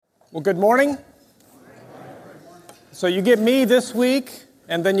Well, good morning. So you get me this week,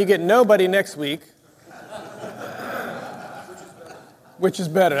 and then you get nobody next week. Which is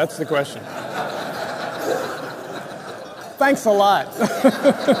better? That's the question. Thanks a lot.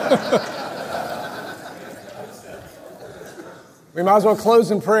 We might as well close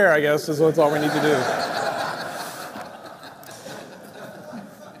in prayer, I guess, is what's all we need to do.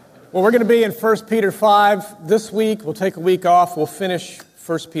 Well, we're going to be in 1 Peter 5 this week. We'll take a week off. We'll finish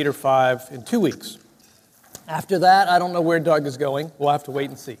 1 Peter 5 in 2 weeks. After that, I don't know where Doug is going. We'll have to wait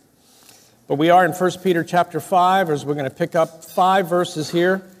and see. But we are in 1 Peter chapter 5, as we're going to pick up 5 verses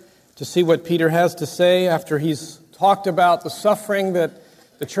here to see what Peter has to say after he's talked about the suffering that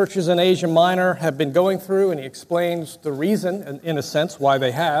the churches in Asia Minor have been going through, and he explains the reason, in a sense, why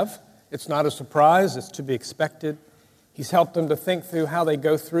they have. It's not a surprise. It's to be expected. He's helped them to think through how they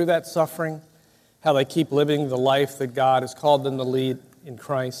go through that suffering, how they keep living the life that God has called them to lead in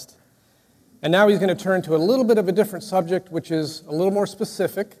Christ. And now he's going to turn to a little bit of a different subject, which is a little more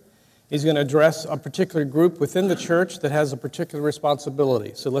specific. He's going to address a particular group within the church that has a particular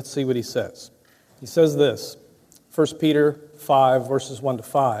responsibility. So let's see what he says. He says this, 1 Peter 5, verses 1 to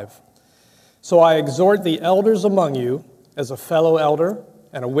 5. So I exhort the elders among you as a fellow elder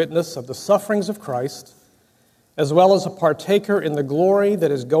and a witness of the sufferings of Christ, as well as a partaker in the glory that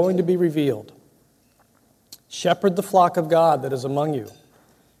is going to be revealed. Shepherd the flock of God that is among you,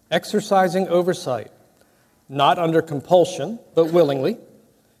 exercising oversight, not under compulsion, but willingly,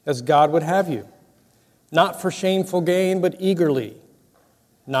 as God would have you, not for shameful gain, but eagerly,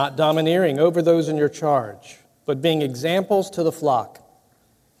 not domineering over those in your charge, but being examples to the flock.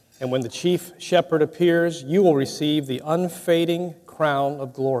 And when the chief shepherd appears, you will receive the unfading crown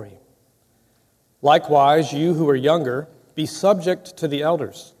of glory. Likewise, you who are younger, be subject to the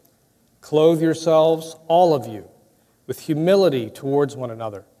elders. Clothe yourselves, all of you, with humility towards one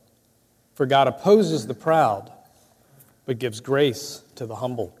another. For God opposes the proud, but gives grace to the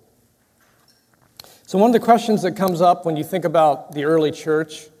humble. So one of the questions that comes up when you think about the early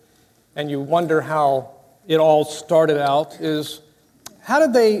church and you wonder how it all started out is, how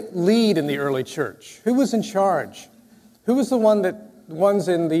did they lead in the early church? Who was in charge? Who was the ones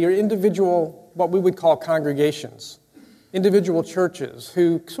in the individual, what we would call congregations, individual churches,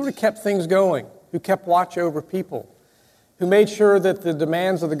 who sort of kept things going, who kept watch over people, who made sure that the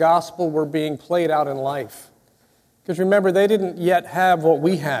demands of the gospel were being played out in life? Because remember, they didn't yet have what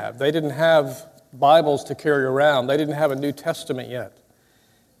we have. They didn't have Bibles to carry around. They didn't have a New Testament yet.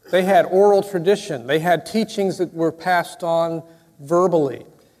 They had oral tradition. They had teachings that were passed on verbally,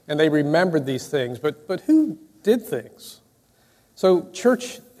 and they remembered these things. But who did things? So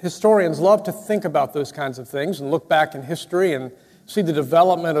church historians love to think about those kinds of things and look back in history and see the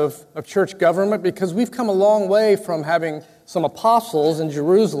development of church government, because we've come a long way from having some apostles in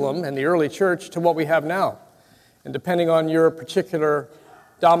Jerusalem and the early church to what we have now. And depending on your particular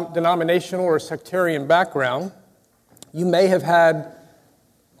denominational or sectarian background, you may have had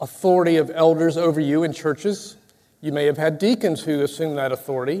authority of elders over you in churches. You may have had deacons who assumed that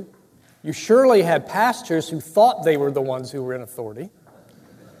authority. You surely had pastors who thought they were the ones who were in authority.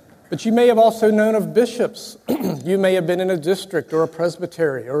 But you may have also known of bishops. You may have been in a district or a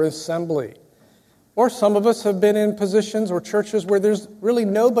presbytery or assembly. Or some of us have been in positions or churches where there's really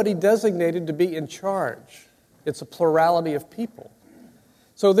nobody designated to be in charge. It's a plurality of people.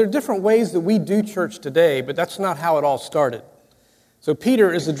 So there are different ways that we do church today, but that's not how it all started. So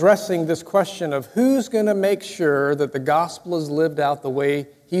Peter is addressing this question of who's going to make sure that the gospel is lived out the way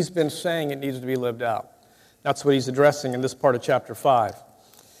he's been saying it needs to be lived out. That's what he's addressing in this part of chapter 5.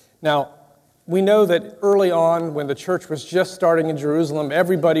 Now, we know that early on, when the church was just starting in Jerusalem,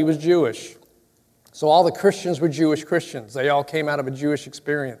 everybody was Jewish. So all the Christians were Jewish Christians. They all came out of a Jewish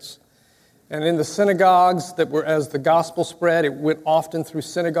experience. And in the synagogues that were, as the gospel spread, it went often through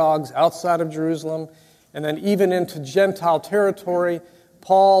synagogues outside of Jerusalem. And then even into Gentile territory,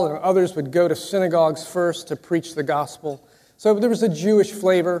 Paul and others would go to synagogues first to preach the gospel. So there was a Jewish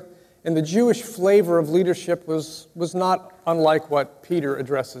flavor, and the Jewish flavor of leadership was not unlike what Peter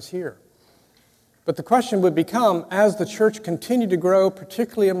addresses here. But the question would become, as the church continued to grow,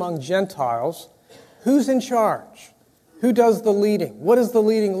 particularly among Gentiles, who's in charge? Who does the leading? What does the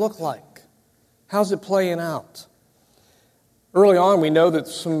leading look like? How's it playing out? Early on, we know that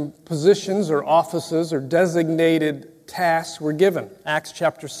some positions or offices or designated tasks were given. Acts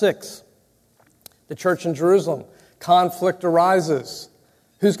chapter 6. The church in Jerusalem, conflict arises.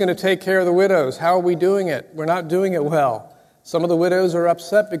 Who's going to take care of the widows? How are we doing it? We're not doing it well. Some of the widows are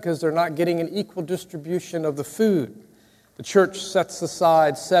upset because they're not getting an equal distribution of the food. The church sets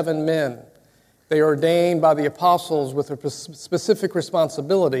aside 7 men They are ordained by the apostles with a specific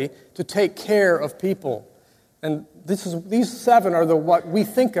responsibility to take care of people. And these 7 are what we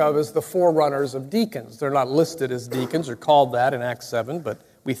think of as the forerunners of deacons. They're not listed as deacons or called that in Acts 7, but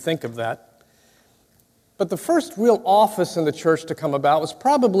we think of that. But the first real office in the church to come about was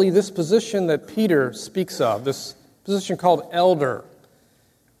probably this position that Peter speaks of, this position called elder.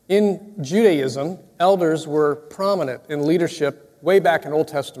 In Judaism, elders were prominent in leadership way back in Old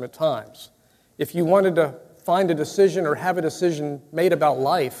Testament times. If you wanted to find a decision or have a decision made about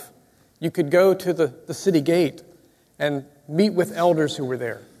life, you could go to the city gate and meet with elders who were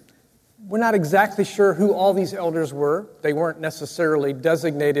there. We're not exactly sure who all these elders were. They weren't necessarily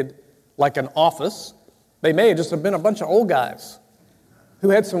designated like an office. They may have just been a bunch of old guys who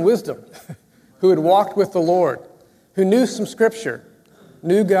had some wisdom, who had walked with the Lord, who knew some scripture,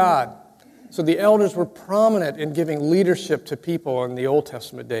 knew God. So the elders were prominent in giving leadership to people in the Old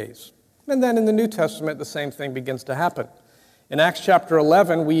Testament days. And then in the New Testament, the same thing begins to happen. In Acts chapter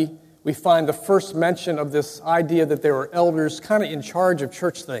 11, we find the first mention of this idea that there were elders kind of in charge of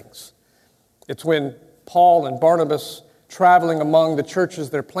church things. It's when Paul and Barnabas, traveling among the churches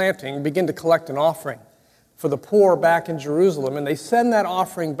they're planting, begin to collect an offering for the poor back in Jerusalem, and they send that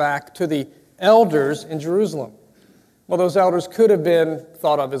offering back to the elders in Jerusalem. Well, those elders could have been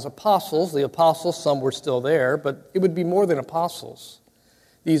thought of as apostles. The apostles, some were still there, but it would be more than apostles.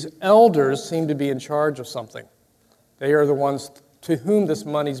 These elders seem to be in charge of something. They are the ones to whom this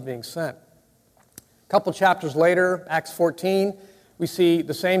money is being sent. A couple chapters later, Acts 14, we see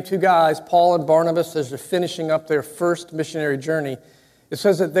the same 2 guys, Paul and Barnabas, as they're finishing up their first missionary journey. It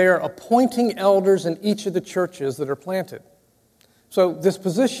says that they are appointing elders in each of the churches that are planted. So this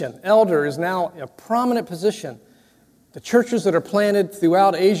position, elder, is now a prominent position. The churches that are planted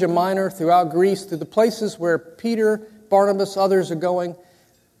throughout Asia Minor, throughout Greece, through the places where Peter, Barnabas, others are going,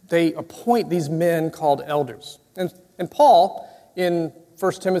 they appoint these men called elders. And Paul, in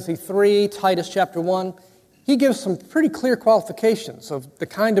 1 Timothy 3, Titus chapter 1, he gives some pretty clear qualifications of the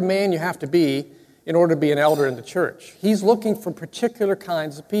kind of man you have to be in order to be an elder in the church. He's looking for particular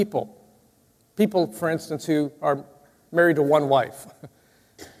kinds of people. People, for instance, who are married to one wife.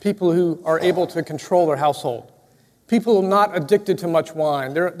 People who are able to control their household. People who are not addicted to much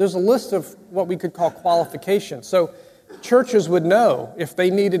wine. There's a list of what we could call qualifications. So churches would know if they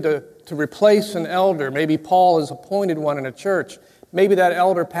needed to replace an elder. Maybe Paul has appointed one in a church. Maybe that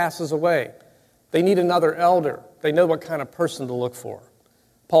elder passes away. They need another elder. They know what kind of person to look for.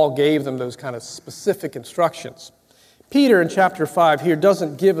 Paul gave them those kind of specific instructions. Peter in chapter 5 here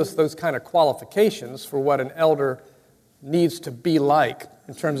doesn't give us those kind of qualifications for what an elder needs to be like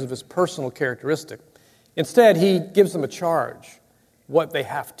in terms of his personal characteristic. Instead, he gives them a charge, what they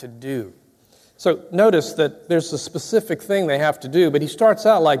have to do. So notice that there's a specific thing they have to do, but he starts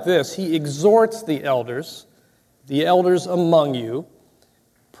out like this. He exhorts the elders among you,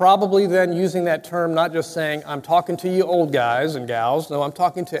 probably then using that term, not just saying, I'm talking to you old guys and gals. No, I'm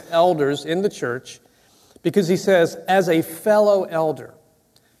talking to elders in the church, because he says, as a fellow elder.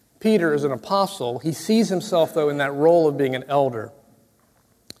 Peter is an apostle. He sees himself, though, in that role of being an elder.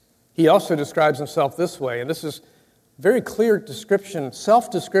 He also describes himself this way, and this is very clear description,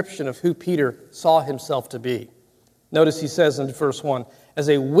 self-description of who Peter saw himself to be. Notice he says in verse 1, as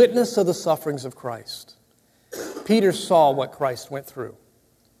a witness of the sufferings of Christ. Peter saw what Christ went through.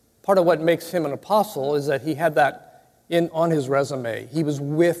 Part of what makes him an apostle is that he had that on his resume. He was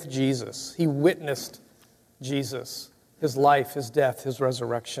with Jesus. He witnessed Jesus, his life, his death, his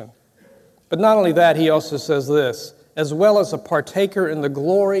resurrection. But not only that, he also says this, as well as a partaker in the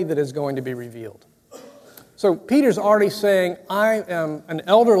glory that is going to be revealed. So Peter's already saying, I am an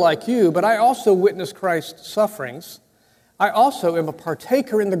elder like you, but I also witnessed Christ's sufferings. I also am a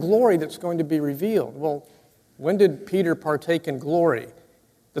partaker in the glory that's going to be revealed. Well, when did Peter partake in glory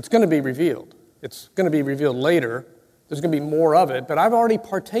that's going to be revealed? It's going to be revealed later. There's going to be more of it, but I've already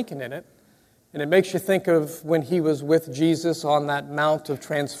partaken in it. And it makes you think of when he was with Jesus on that Mount of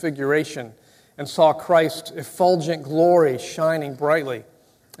Transfiguration and saw Christ's effulgent glory shining brightly.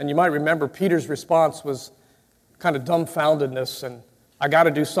 And you might remember Peter's response was kind of dumbfoundedness and, I got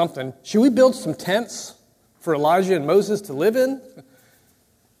to do something. Should we build some tents for Elijah and Moses to live in?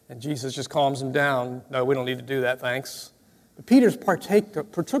 And Jesus just calms him down. No, we don't need to do that, thanks. But Peter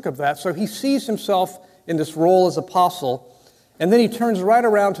partook of that, so he sees himself in this role as apostle. And then he turns right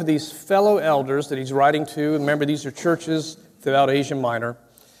around to these fellow elders that he's writing to. Remember, these are churches throughout Asia Minor.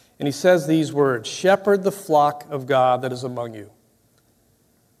 And he says these words, shepherd the flock of God that is among you,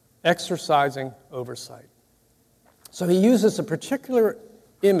 exercising oversight. So he uses a particular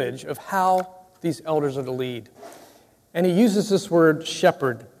image of how these elders are to lead. And he uses this word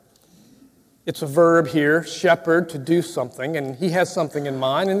shepherd. It's a verb here, shepherd, to do something, and he has something in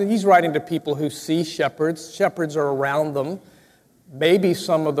mind, and he's writing to people who see shepherds. Shepherds are around them. Maybe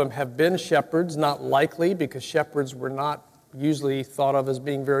some of them have been shepherds, not likely, because shepherds were not usually thought of as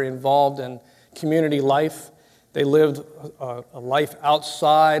being very involved in community life. They lived a life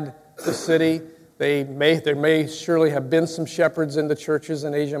outside the city. There may surely have been some shepherds in the churches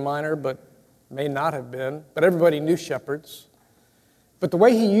in Asia Minor, but may not have been. But everybody knew shepherds. But the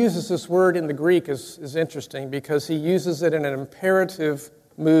way he uses this word in the Greek is interesting because he uses it in an imperative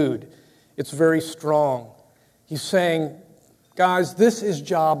mood. It's very strong. He's saying, guys, this is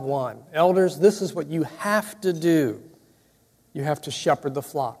job one. Elders, this is what you have to do. You have to shepherd the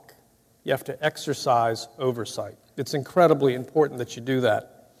flock. You have to exercise oversight. It's incredibly important that you do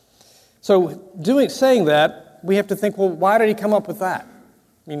that. So saying that, we have to think, well, why did he come up with that?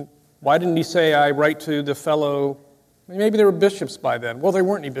 I mean, why didn't he say, I write to the fellow, maybe there were bishops by then. Well, there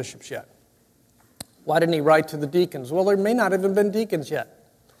weren't any bishops yet. Why didn't he write to the deacons? Well, there may not have been deacons yet.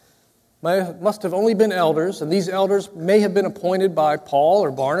 Must have only been elders, and these elders may have been appointed by Paul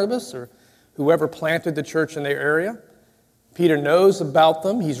or Barnabas or whoever planted the church in their area. Peter knows about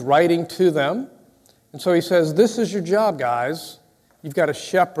them. He's writing to them. And so he says, this is your job, guys. You've got to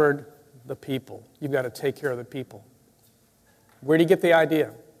shepherd the people. You've got to take care of the people. Where do you get the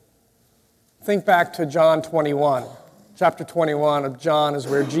idea? Think back to John 21. Chapter 21 of John is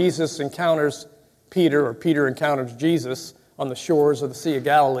where Jesus encounters Peter, or Peter encounters Jesus on the shores of the Sea of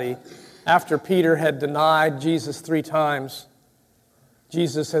Galilee. After Peter had denied Jesus 3 times,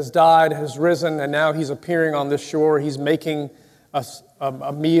 Jesus has died, has risen, and now he's appearing on this shore. He's making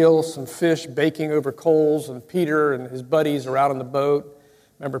a meal, some fish, baking over coals, and Peter and his buddies are out on the boat.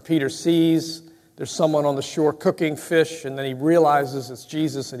 Remember, Peter sees there's someone on the shore cooking fish, and then he realizes it's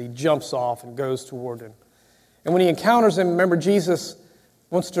Jesus, and he jumps off and goes toward him. And when he encounters him, remember, Jesus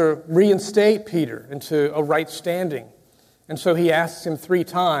wants to reinstate Peter into a right standing. And so he asks him 3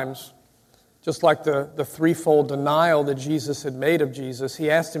 times, just like the threefold denial that Jesus had made of Jesus.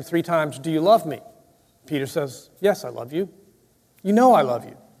 He asked him 3 times, do you love me? Peter says, yes, I love you. You know I love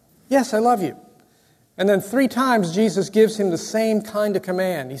you. Yes, I love you. And then 3 times Jesus gives him the same kind of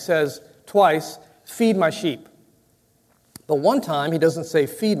command. He says twice, feed my sheep. But one time he doesn't say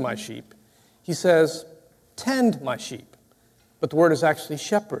feed my sheep. He says tend my sheep. But the word is actually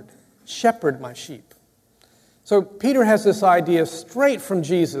shepherd. Shepherd my sheep. So Peter has this idea straight from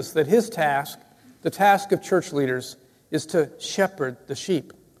Jesus that his task, the task of church leaders, is to shepherd the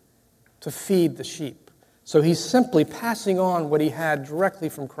sheep, to feed the sheep. So he's simply passing on what he had directly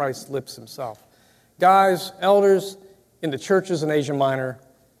from Christ's lips himself. Guys, elders in the churches in Asia Minor,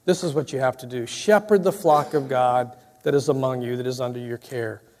 this is what you have to do. Shepherd the flock of God that is among you, that is under your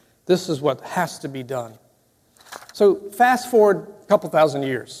care. This is what has to be done. So fast forward a couple thousand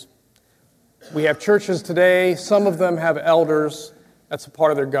years. We have churches today. Some of them have elders. That's a part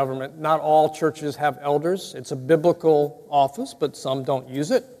of their government. Not all churches have elders. It's a biblical office, but some don't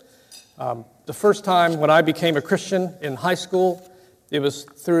use it. The first time when I became a Christian in high school, it was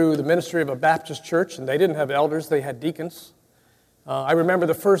through the ministry of a Baptist church, and they didn't have elders. They had deacons. I remember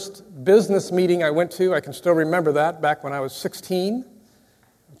the first business meeting I went to. I can still remember that back when I was 16.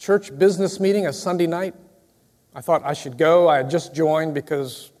 A church business meeting, a Sunday night. I thought I should go. I had just joined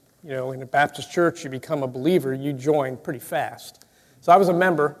because, in a Baptist church, you become a believer, you join pretty fast. So I was a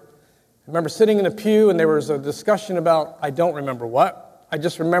member. I remember sitting in a pew, and there was a discussion about, I don't remember what. I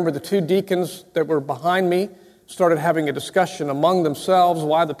just remember the 2 deacons that were behind me started having a discussion among themselves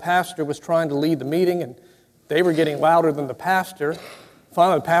why the pastor was trying to lead the meeting, and they were getting louder than the pastor.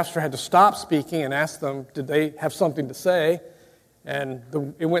 Finally, the pastor had to stop speaking and ask them, did they have something to say? And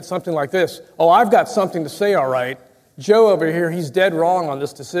it went something like this. Oh, I've got something to say, all right. Joe over here, he's dead wrong on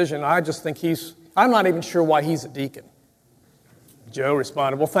this decision. I just think I'm not even sure why he's a deacon. Joe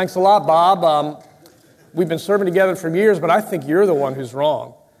responded, well, thanks a lot, Bob. We've been serving together for years, but I think you're the one who's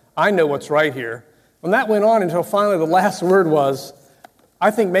wrong. I know what's right here. And that went on until finally the last word was,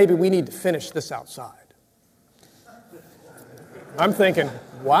 I think maybe we need to finish this outside. I'm thinking,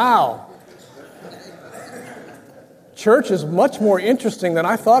 wow. Church is much more interesting than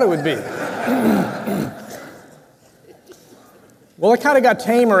I thought it would be. Well, it kind of got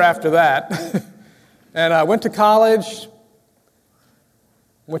tamer after that. And I went to college,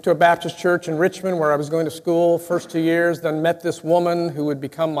 went to a Baptist church in Richmond where I was going to school first 2 years, then met this woman who would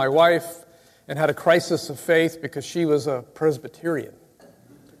become my wife and had a crisis of faith because she was a Presbyterian.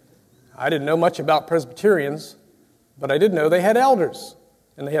 I didn't know much about Presbyterians, but I did know they had elders.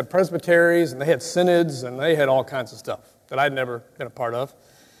 And they had presbyteries, and they had synods, and they had all kinds of stuff that I'd never been a part of.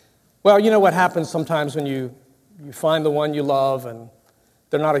 Well, you know what happens sometimes when you find the one you love, and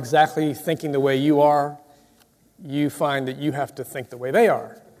they're not exactly thinking the way you are, you find that you have to think the way they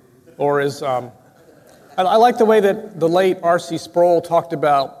are. Or as I like the way that the late R.C. Sproul talked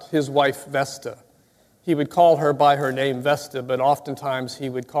about his wife Vesta. He would call her by her name Vesta, but oftentimes he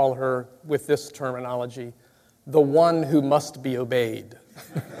would call her with this terminology, the one who must be obeyed.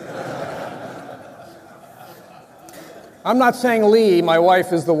 I'm not saying Lee, my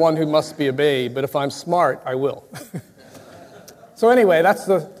wife, is the one who must be obeyed, but if I'm smart, I will. So anyway, that's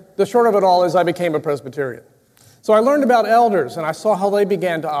the short of it all is I became a Presbyterian. So I learned about elders, and I saw how they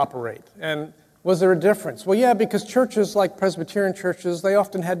began to operate. And was there a difference? Well, yeah, because churches like Presbyterian churches, they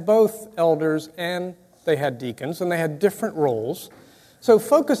often had both elders and they had deacons, and they had different roles. So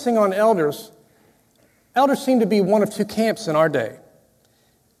focusing on elders seem to be one of two camps in our day.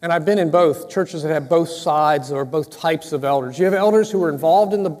 And I've been in both, churches that have both sides or both types of elders. You have elders who are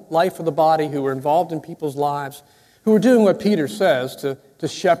involved in the life of the body, who are involved in people's lives, who are doing what Peter says to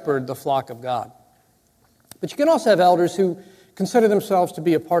shepherd the flock of God. But you can also have elders who consider themselves to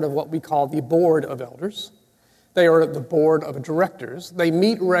be a part of what we call the board of elders. They are the board of directors. They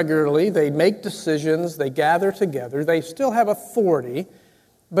meet regularly, they make decisions, they gather together, they still have authority,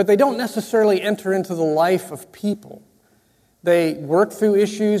 but they don't necessarily enter into the life of people. They work through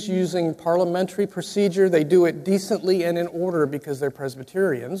issues using parliamentary procedure. They do it decently and in order because they're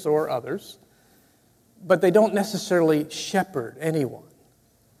Presbyterians or others, but they don't necessarily shepherd anyone.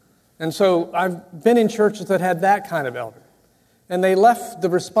 And so I've been in churches that had that kind of elder, and they left the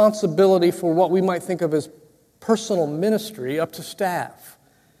responsibility for what we might think of as personal ministry up to staff.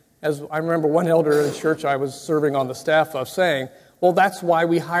 As I remember one elder in the church I was serving on the staff of saying, well, that's why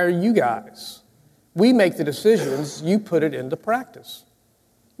we hire you guys. We make the decisions, you put it into practice.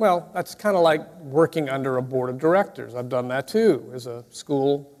 Well, that's kind of like working under a board of directors. I've done that too as a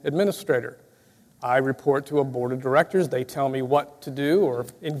school administrator. I report to a board of directors. They tell me what to do, or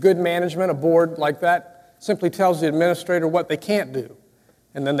in good management, a board like that simply tells the administrator what they can't do,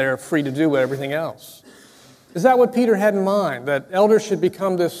 and then they're free to do everything else. Is that what Peter had in mind, that elders should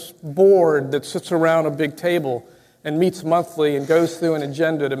become this board that sits around a big table and meets monthly and goes through an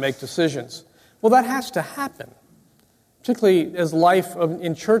agenda to make decisions? Well, that has to happen, particularly as life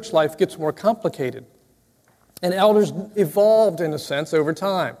in church life gets more complicated. And elders evolved, in a sense, over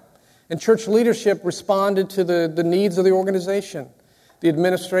time. And church leadership responded to the needs of the organization, the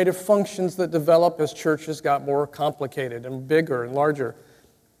administrative functions that developed as churches got more complicated and bigger and larger.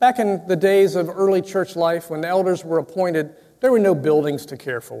 Back in the days of early church life, when the elders were appointed, there were no buildings to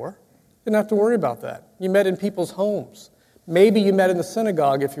care for. Didn't have to worry about that. You met in people's homes. Maybe you met in the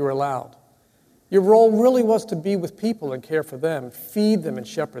synagogue if you were allowed. Your role really was to be with people and care for them, feed them and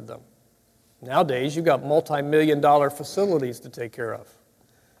shepherd them. Nowadays, you've got multi-million-dollar facilities to take care of.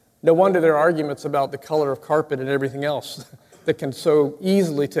 No wonder there are arguments about the color of carpet and everything else that can so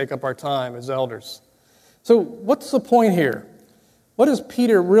easily take up our time as elders. So what's the point here? What is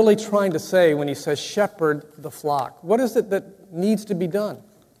Peter really trying to say when he says shepherd the flock? What is it that needs to be done?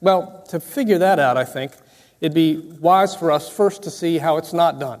 Well, to figure that out, I think, it'd be wise for us first to see how it's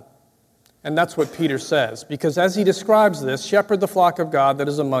not done. And that's what Peter says, because as he describes this, shepherd the flock of God that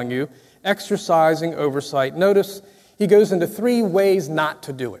is among you, exercising oversight. Notice he goes into 3 ways not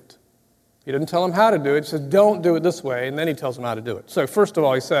to do it. He doesn't tell them how to do it. He says, don't do it this way, and then he tells them how to do it. So first of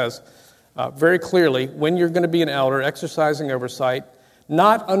all, he says very clearly, when you're going to be an elder, exercising oversight,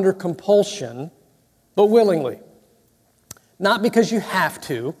 not under compulsion, but willingly. Not because you have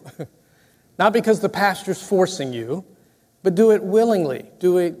to, not because the pastor's forcing you, but do it willingly.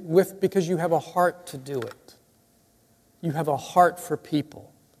 Do it because you have a heart to do it. You have a heart for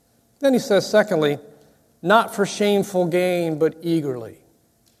people. Then he says, secondly, not for shameful gain, but eagerly.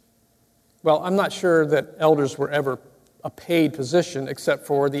 Well, I'm not sure that elders were ever a paid position except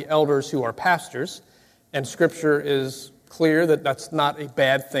for the elders who are pastors, and Scripture is clear that that's not a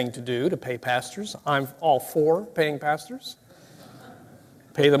bad thing to do, to pay pastors. I'm all for paying pastors.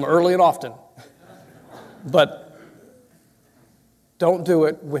 Pay them early and often. But don't do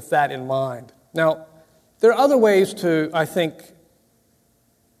it with that in mind. Now, there are other ways to, I think,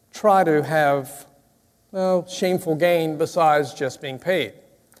 try to have shameful gain besides just being paid.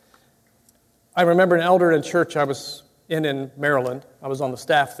 I remember an elder in a church I was in Maryland. I was on the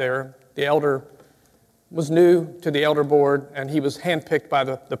staff there. The elder was new to the elder board, and he was handpicked by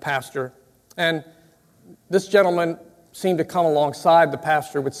the pastor. And this gentleman seemed to come alongside the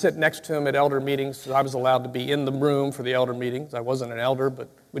pastor, would sit next to him at elder meetings. So I was allowed to be in the room for the elder meetings. I wasn't an elder, but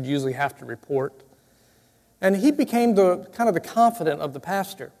would usually have to report. And he became the confidant of the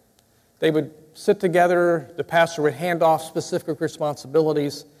pastor. They would sit together. The pastor would hand off specific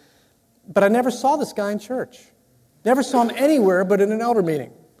responsibilities. But I never saw this guy in church. Never saw him anywhere but in an elder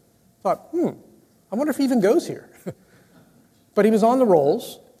meeting. Thought, I wonder if he even goes here. But he was on the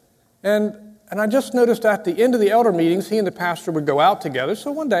rolls, and I just noticed at the end of the elder meetings, he and the pastor would go out together.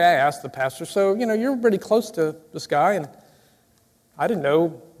 So one day I asked the pastor, so, you're pretty close to this guy, and I didn't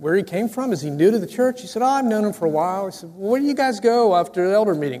know where he came from. Is he new to the church? He said, I've known him for a while. He said, well, where do you guys go after the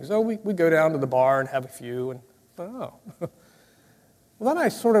elder meetings? Oh, we go down to the bar and have a few. And I thought, oh. Well, then I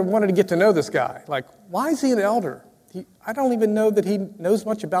sort of wanted to get to know this guy. Like, why is he an elder? I don't even know that he knows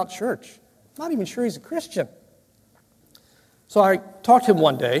much about church. I'm not even sure he's a Christian. So I talked to him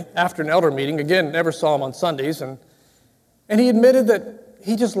one day after an elder meeting. Again, never saw him on Sundays. And he admitted that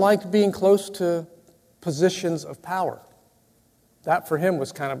he just liked being close to positions of power. That for him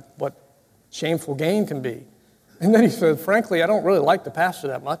was kind of what shameful gain can be. And then he said, frankly, I don't really like the pastor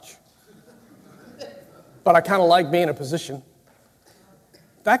that much. But I kind of like being in a position.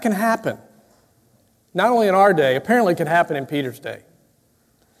 That can happen. Not only in our day, apparently it can happen in Peter's day.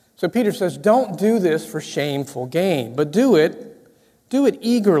 So Peter says, don't do this for shameful gain, but do it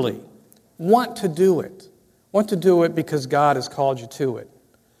eagerly. Want to do it. Want to do it because God has called you to it.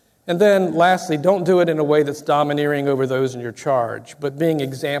 And then lastly, don't do it in a way that's domineering over those in your charge, but being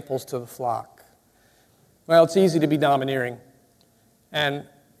examples to the flock. Well, it's easy to be domineering. And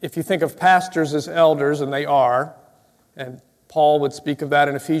if you think of pastors as elders, and they are, and Paul would speak of that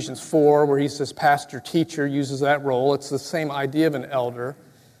in Ephesians 4, where he says pastor-teacher uses that role. It's the same idea of an elder.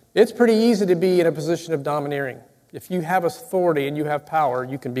 It's pretty easy to be in a position of domineering. If you have authority and you have power,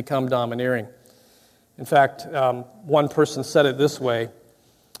 you can become domineering. In fact, one person said it this way,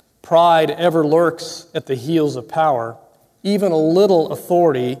 pride ever lurks at the heels of power. Even a little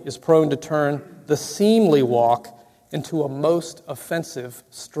authority is prone to turn the seemly walk into a most offensive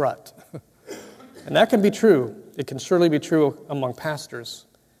strut. And that can be true. It can surely be true among pastors.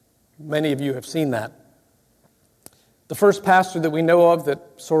 Many of you have seen that. The first pastor that we know of that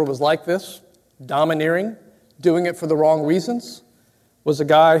sort of was like this, domineering, doing it for the wrong reasons, was a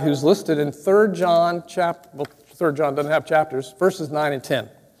guy who's listed in 3 John, 3 John doesn't have chapters, verses 9 and 10.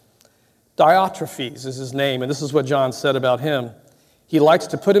 Diotrephes is his name, and this is what John said about him. He likes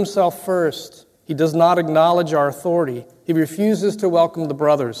to put himself first. He does not acknowledge our authority. He refuses to welcome the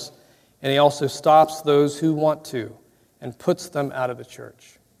brothers, and he also stops those who want to and puts them out of the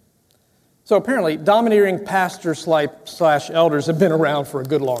church. So apparently, domineering pastors / elders have been around for a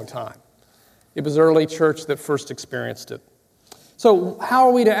good long time. It was early church that first experienced it. So how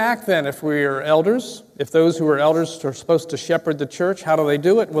are we to act then if we are elders? If those who are elders are supposed to shepherd the church, how do they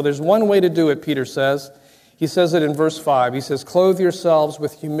do it? Well, there's one way to do it, Peter says. He says it in verse 5. He says, clothe yourselves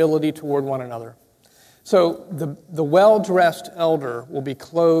with humility toward one another. So the well-dressed elder will be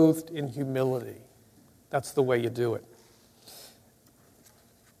clothed in humility. That's the way you do it.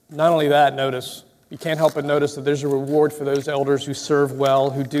 Not only that, notice, you can't help but notice that there's a reward for those elders who serve well,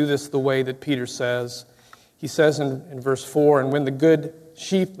 who do this the way that Peter says. He says in verse 4, and when the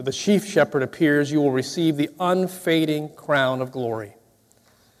chief shepherd appears, you will receive the unfading crown of glory.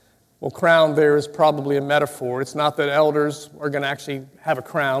 Well, crown there is probably a metaphor. It's not that elders are going to actually have a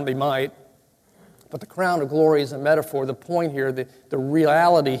crown. They might. But the crown of glory is a metaphor. The point here, the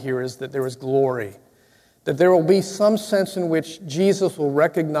reality here is that there is glory. That there will be some sense in which Jesus will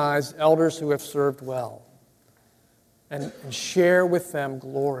recognize elders who have served well and share with them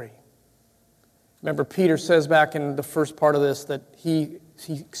glory. Remember, Peter says back in the first part of this that he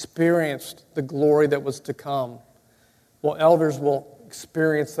experienced the glory that was to come. Well, elders will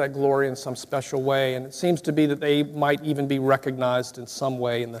experience that glory in some special way, and it seems to be that they might even be recognized in some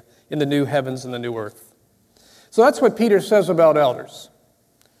way in the new heavens and the new earth. So that's what Peter says about elders.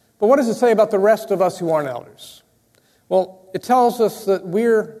 But what does it say about the rest of us who aren't elders? Well, it tells us that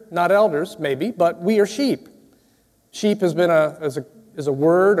we're not elders, maybe, but we are sheep. Sheep has been is a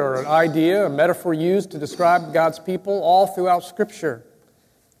word or an idea, a metaphor used to describe God's people all throughout Scripture.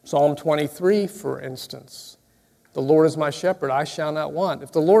 Psalm 23, for instance. The Lord is my shepherd, I shall not want.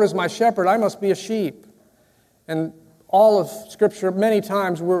 If the Lord is my shepherd, I must be a sheep. And all of Scripture, many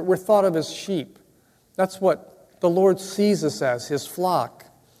times, we're thought of as sheep. That's what the Lord sees us as, His flock.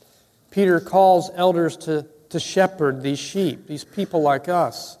 Peter calls elders to shepherd these sheep, these people like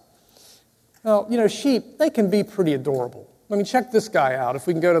us. Now, sheep, they can be pretty adorable. I mean, check this guy out, if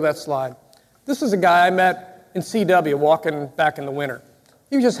we can go to that slide. This is a guy I met in CW walking back in the winter.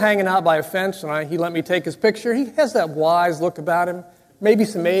 He was just hanging out by a fence, and he let me take his picture. He has that wise look about him, maybe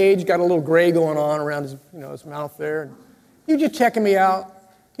some age, got a little gray going on around his mouth there. And he was just checking me out.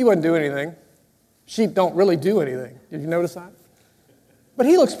 He wasn't doing anything. Sheep don't really do anything. Did you notice that? But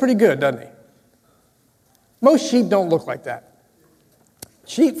he looks pretty good, doesn't he? Most sheep don't look like that.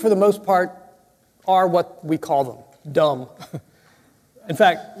 Sheep, for the most part, are what we call them. dumb. In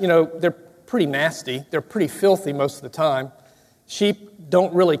fact, they're pretty nasty. They're pretty filthy most of the time. Sheep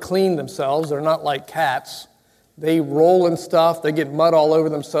don't really clean themselves. They're not like cats. They roll in stuff. They get mud all over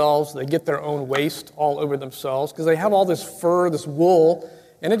themselves. They get their own waste all over themselves because they have all this fur, this wool,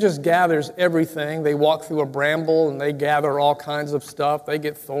 and it just gathers everything. They walk through a bramble and they gather all kinds of stuff. They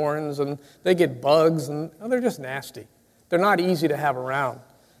get thorns and they get bugs, and they're just nasty. They're not easy to have around.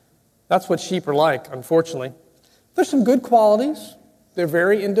 That's what sheep are like, unfortunately. There's some good qualities. They're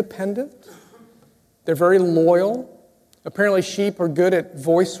very independent. They're very loyal. Apparently sheep are good at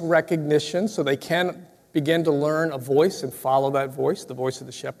voice recognition, so they can begin to learn a voice and follow that voice, the voice of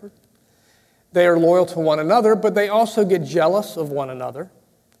the shepherd. They are loyal to one another, but they also get jealous of one another.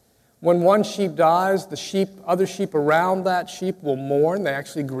 When one sheep dies, other sheep around that sheep will mourn. They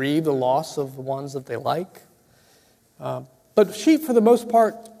actually grieve the loss of the ones that they like. But sheep, for the most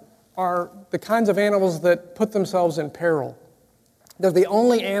part, are the kinds of animals that put themselves in peril. They're the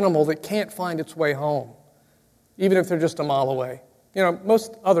only animal that can't find its way home, even if they're just a mile away.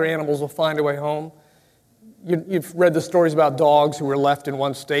 Most other animals will find a way home. You've read the stories about dogs who were left in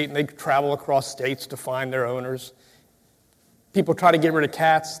one state and they travel across states to find their owners. People try to get rid of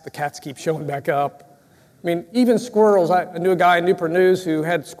cats. The cats keep showing back up. Even squirrels. I knew a guy in Newport News who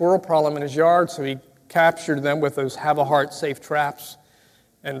had a squirrel problem in his yard, so he captured them with those have-a-heart safe traps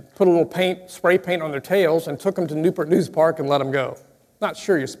and put a little spray paint on their tails and took them to Newport News Park and let them go. Not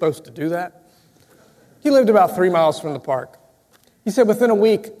sure you're supposed to do that. He lived about 3 miles from the park. He said within a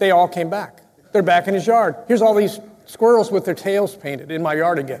week, they all came back. They're back in his yard. Here's all these squirrels with their tails painted in my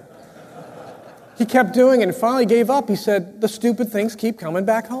yard again. He kept doing it and finally gave up. He said, the stupid things keep coming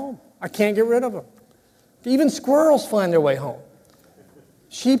back home. I can't get rid of them. Even squirrels find their way home.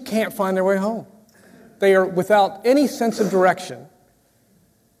 Sheep can't find their way home. They are without any sense of direction,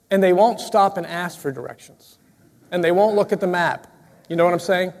 and they won't stop and ask for directions. And they won't look at the map. You know what I'm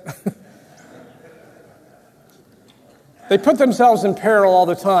saying? They put themselves in peril all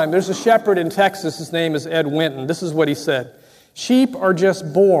the time. There's a shepherd in Texas. His name is Ed Winton. This is what he said. Sheep are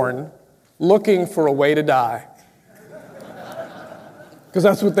just born looking for a way to die. Because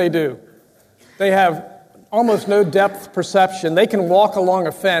that's what they do. They have almost no depth perception. They can walk along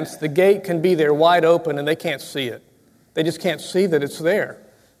a fence. The gate can be there wide open, and they can't see it. They just can't see that it's there.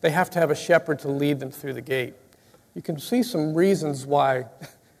 They have to have a shepherd to lead them through the gate. You can see some reasons why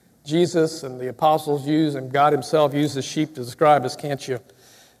Jesus and the apostles use and God himself uses sheep to describe us, can't you?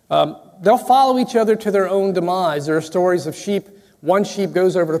 They'll follow each other to their own demise. There are stories of sheep. One sheep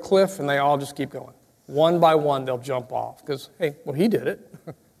goes over the cliff and they all just keep going. One by one, they'll jump off because, hey, well, he did it.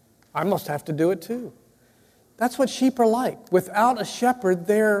 I must have to do it too. That's what sheep are like. Without a shepherd,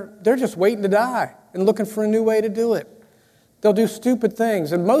 they're just waiting to die and looking for a new way to do it. They'll do stupid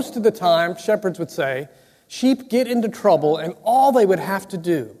things. And most of the time, shepherds would say, sheep get into trouble, and all they would have to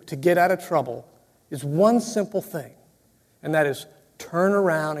do to get out of trouble is one simple thing, and that is turn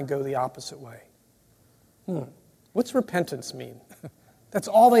around and go the opposite way. What's repentance mean? That's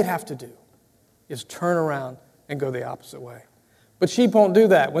all they'd have to do, is turn around and go the opposite way. But sheep won't do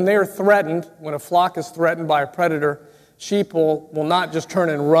that. When they are threatened, when a flock is threatened by a predator, sheep will not just turn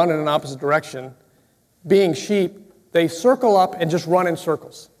and run in an opposite direction. Being sheep, they circle up and just run in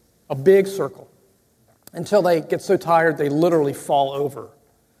circles, a big circle, until they get so tired they literally fall over.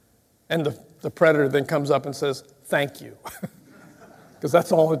 And the predator then comes up and says, thank you, because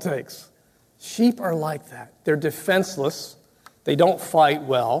that's all it takes. Sheep are like that. They're defenseless. They don't fight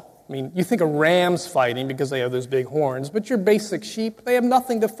well. You think of rams fighting because they have those big horns, but your basic sheep, they have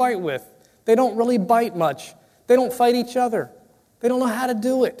nothing to fight with. They don't really bite much. They don't fight each other. They don't know how to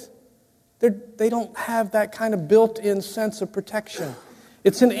do it. They don't have that kind of built-in sense of protection.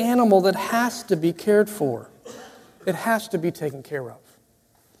 It's an animal that has to be cared for. It has to be taken care of.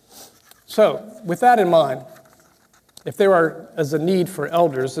 So, with that in mind, if there is a need for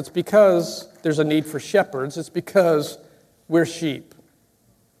elders, it's because there's a need for shepherds. It's because we're sheep.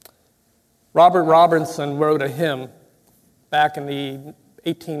 Robert Robinson wrote a hymn back in the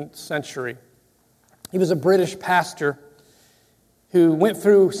 18th century. He was a British pastor who went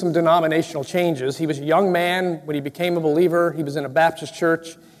through some denominational changes. He was a young man when he became a believer. He was in a Baptist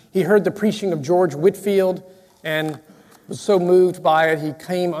church. He heard the preaching of George Whitefield and was so moved by it, he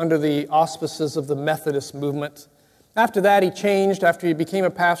came under the auspices of the Methodist movement. After that, he changed after he became a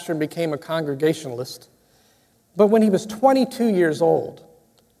pastor and became a Congregationalist. But when he was 22 years old,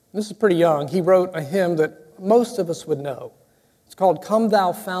 this is pretty young, he wrote a hymn that most of us would know. It's called, Come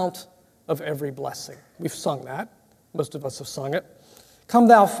Thou Fount of Every Blessing. We've sung that. Most of us have sung it. Come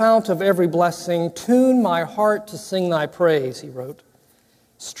Thou Fount of Every Blessing, tune my heart to sing Thy praise, he wrote.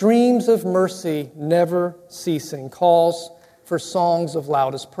 Streams of mercy never ceasing, calls for songs of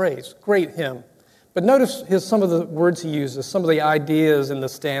loudest praise. Great hymn. But notice some of the words he uses, some of the ideas in the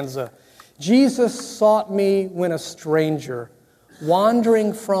stanza. Jesus sought me when a stranger,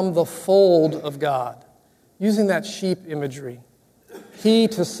 wandering from the fold of God. Using that sheep imagery. He,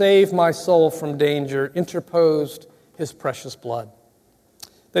 to save my soul from danger, interposed his precious blood.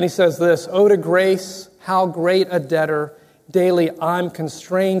 Then he says this, "Oh, to grace, how great a debtor daily I'm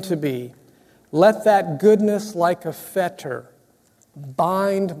constrained to be. Let that goodness like a fetter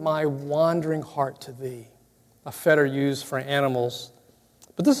bind my wandering heart to thee." A fetter used for animals.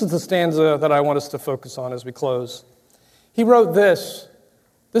 But this is the stanza that I want us to focus on as we close. He wrote this.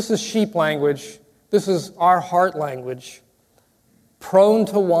 This is sheep language. This is our heart language. Prone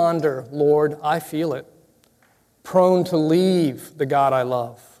to wander, Lord, I feel it. Prone to leave the God I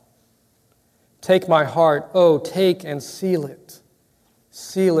love. Take my heart, oh, take and seal it.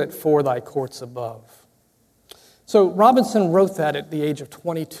 Seal it for thy courts above. So Robinson wrote that at the age of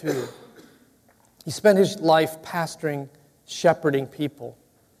 22. He spent his life pastoring, shepherding people.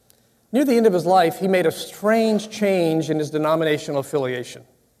 Near the end of his life, he made a strange change in his denominational affiliation.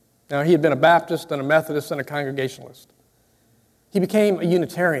 Now, he had been a Baptist and a Methodist and a Congregationalist. He became a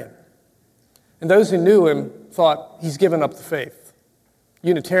Unitarian. And those who knew him thought he's given up the faith.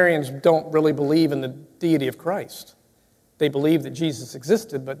 Unitarians don't really believe in the deity of Christ. They believe that Jesus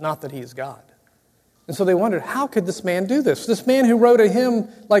existed, but not that he is God. And so they wondered, how could this man do this? This man who wrote a hymn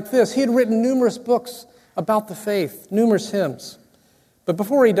like this, he had written numerous books about the faith, numerous hymns. But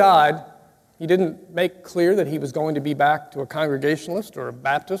before he died, he didn't make clear that he was going to be back to a Congregationalist or a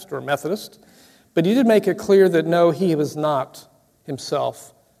Baptist or a Methodist. But he did make it clear that no, he was not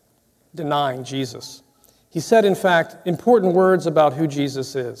himself denying Jesus. He said, in fact, important words about who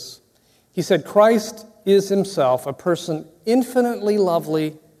Jesus is. He said, Christ is himself a person infinitely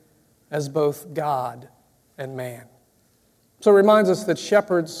lovely as both God and man. So it reminds us that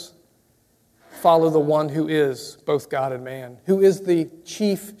shepherds follow the one who is both God and man, who is the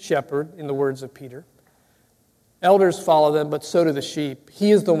chief shepherd, in the words of Peter. Elders follow them, but so do the sheep.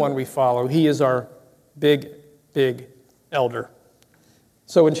 He is the one we follow. He is our big, big elder.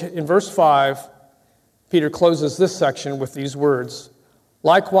 So in verse 5, Peter closes this section with these words,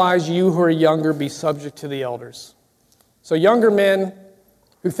 "Likewise, you who are younger, be subject to the elders." So younger men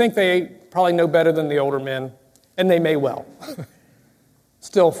who think they probably know better than the older men, and they may well,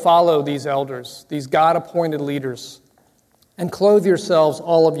 still follow these elders, these God-appointed leaders, and clothe yourselves,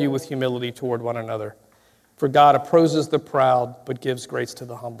 all of you, with humility toward one another. For God opposes the proud, but gives grace to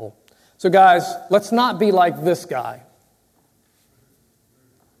the humble. So guys, let's not be like this guy.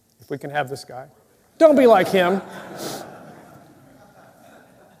 If we can have this guy. Don't be like him.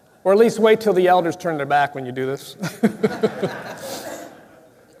 Or at least wait till the elders turn their back when you do this.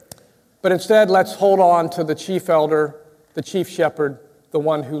 But instead, let's hold on to the chief elder, the chief shepherd, the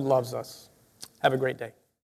one who loves us. Have a great day.